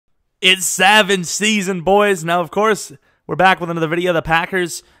It's Savage season, boys. Now, of course, we're back with another video. The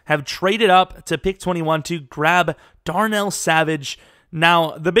Packers have traded up to pick 21 to grab Darnell Savage.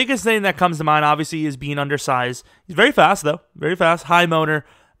 Now, the biggest thing that comes to mind, obviously, is being undersized. He's very fast, though. Very fast, high motor.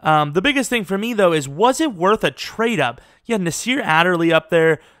 The biggest thing for me, though, is was it worth a trade up? You had Nasir Adderley up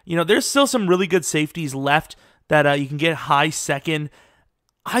there. You know, there's still some really good safeties left that you can get high second.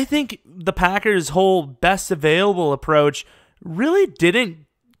 I think the Packers' whole best available approach really didn't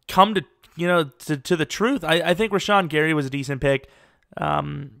come to the truth. I think Rashawn Gary was a decent pick,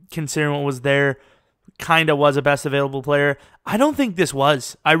 considering what was there. Kind of was a best available player. I don't think this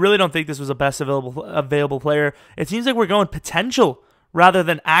was. I really don't think this was a best available player. It seems like we're going potential rather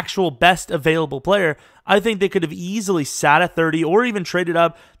than actual best available player. I think they could have easily sat at 30 or even traded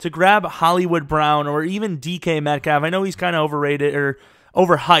up to grab Hollywood Brown or even DK Metcalf. I know he's kind of overrated or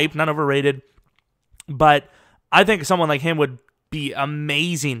overhyped, not overrated, but I think someone like him would be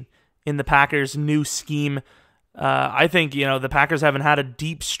amazing in the Packers' new scheme. I think, the Packers haven't had a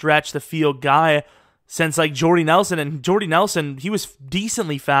deep stretch the field guy since like Jordy Nelson, and Jordy Nelson, he was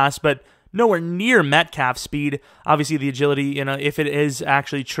decently fast, but nowhere near Metcalf speed. Obviously the agility, if it is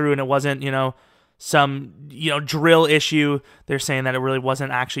actually true and it wasn't, some, drill issue, they're saying that it really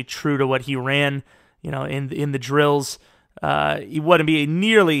wasn't actually true to what he ran, in the drills. He wouldn't be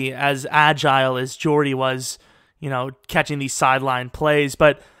nearly as agile as Jordy was, catching these sideline plays.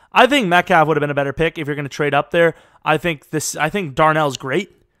 But I think Metcalf would have been a better pick if you're going to trade up there. I think Darnell's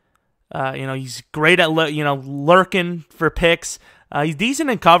great. He's great at lurking for picks. He's decent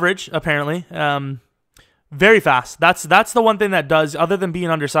in coverage, apparently. Very fast. That's the one thing that does, other than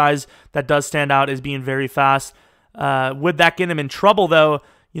being undersized, that does stand out, is being very fast. Would that get him in trouble, though?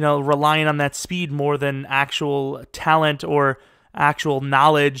 Relying on that speed more than actual talent or actual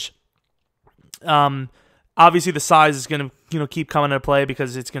knowledge. Obviously, the size is going to keep coming into play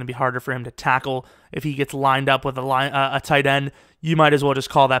because it's going to be harder for him to tackle if he gets lined up with a tight end. You might as well just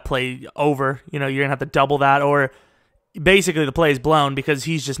call that play over. You're going to have to double that, or basically the play is blown because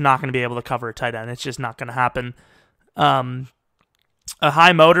he's just not going to be able to cover a tight end. It's just not going to happen. A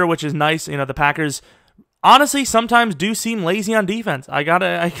high motor, which is nice. The Packers honestly sometimes do seem lazy on defense. I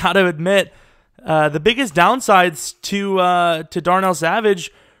gotta admit, the biggest downsides to Darnell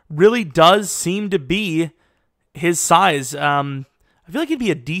Savage really does seem to be his size. I feel like he'd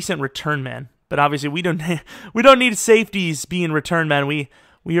be a decent return man, but obviously we don't need safeties being return men. We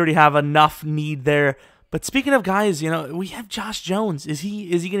already have enough need there. But speaking of guys, we have Josh Jones. Is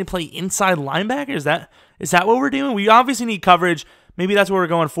he going to play inside linebacker? Is that what we're doing? We obviously need coverage. Maybe that's where we're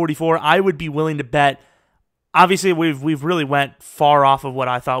going 44. I would be willing to bet. Obviously, we've really went far off of what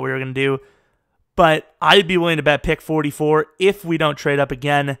I thought we were going to do, but I'd be willing to bet pick 44, if we don't trade up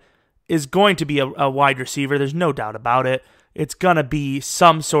again, is going to be a wide receiver. There's no doubt about it. It's going to be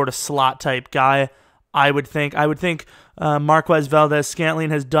some sort of slot type guy, I would think. Marquez Valdez-Scantling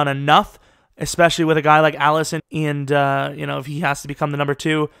has done enough, especially with a guy like Allison, and if he has to become the number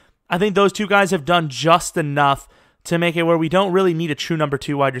 2. I think those two guys have done just enough to make it where we don't really need a true number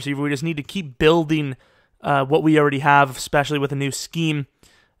 2 wide receiver. We just need to keep building what we already have, especially with a new scheme.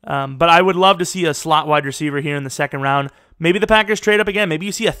 But I would love to see a slot wide receiver here in the second round. Maybe the Packers trade up again. Maybe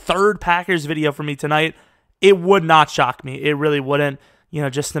you see a third Packers video from me tonight. It would not shock me. It really wouldn't,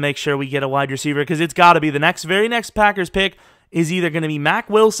 just to make sure we get a wide receiver, because it's got to be the very next Packers pick is either going to be Mack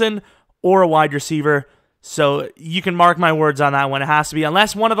Wilson or a wide receiver. So you can mark my words on that one. It has to be,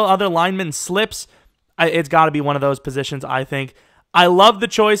 unless one of the other linemen slips, it's got to be one of those positions, I think. I love the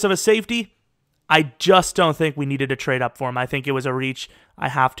choice of a safety. I just don't think we needed to trade up for him. I think it was a reach, I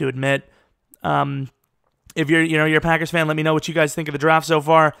have to admit. If you're a Packers fan, let me know what you guys think of the draft so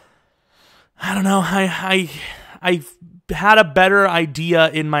far. I don't know. I had a better idea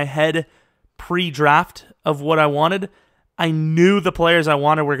in my head pre-draft of what I wanted. I knew the players I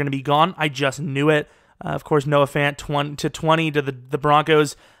wanted were going to be gone. I just knew it. Of course, Noah Fant 20 to the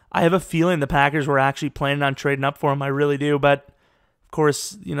Broncos. I have a feeling the Packers were actually planning on trading up for him. I really do, but of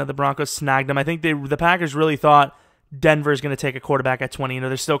course, the Broncos snagged him. I think the Packers really thought Denver's going to take a quarterback at 20.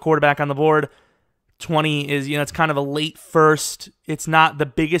 There's still a quarterback on the board. 20 is, it's kind of a late first. It's not the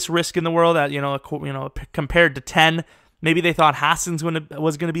biggest risk in the world at, compared to 10. Maybe they thought Haskins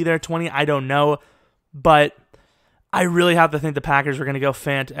was going to be there at 20. I don't know. But I really have to think the Packers were going to go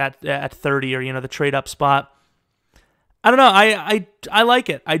Fant at 30, or, the trade up spot. I don't know. I like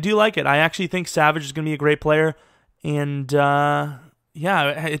it. I do like it. I actually think Savage is going to be a great player. And,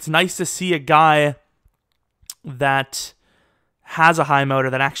 it's nice to see a guy that has a high motor,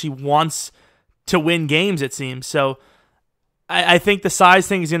 that actually wants to win games, it seems. So I think the size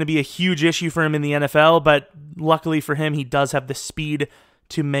thing is going to be a huge issue for him in the NFL, but luckily for him, he does have the speed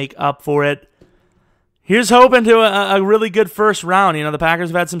to make up for it. Here's hoping to a really good first round. You know, the Packers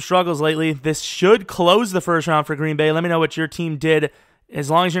have had some struggles lately. This should close the first round for Green Bay. Let me know what your team did. As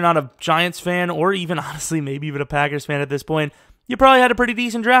long as you're not a Giants fan or even, honestly, maybe even a Packers fan at this point, you probably had a pretty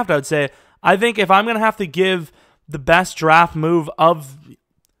decent draft, I would say. I think if I'm going to have to give the best draft move of,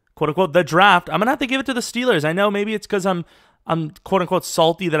 quote-unquote, the draft, I'm going to have to give it to the Steelers. I know maybe it's because I'm quote-unquote,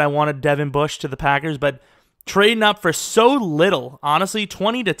 salty that I wanted Devin Bush to the Packers, but trading up for so little, honestly,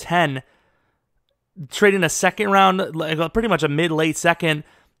 20-10, trading a second round, like pretty much a mid-late second,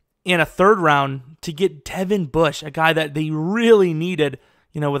 and a third round to get Devin Bush, a guy that they really needed,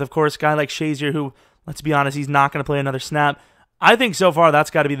 you know, with, of course, a guy like Shazier, who, let's be honest, he's not going to play another snap. I think so far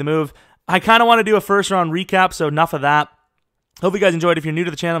that's got to be the move. I kind of want to do a first-round recap, so enough of that. Hope you guys enjoyed. If you're new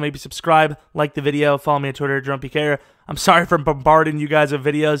to the channel, maybe subscribe, like the video, follow me on Twitter, Jeromepkr. I'm sorry for bombarding you guys with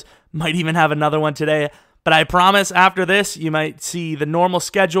videos. Might even have another one today. But I promise after this, you might see the normal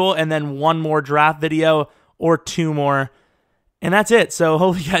schedule and then one more draft video or two more. And that's it. So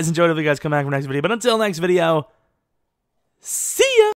hope you guys enjoyed. Hope you guys come back for the next video. But until next video, see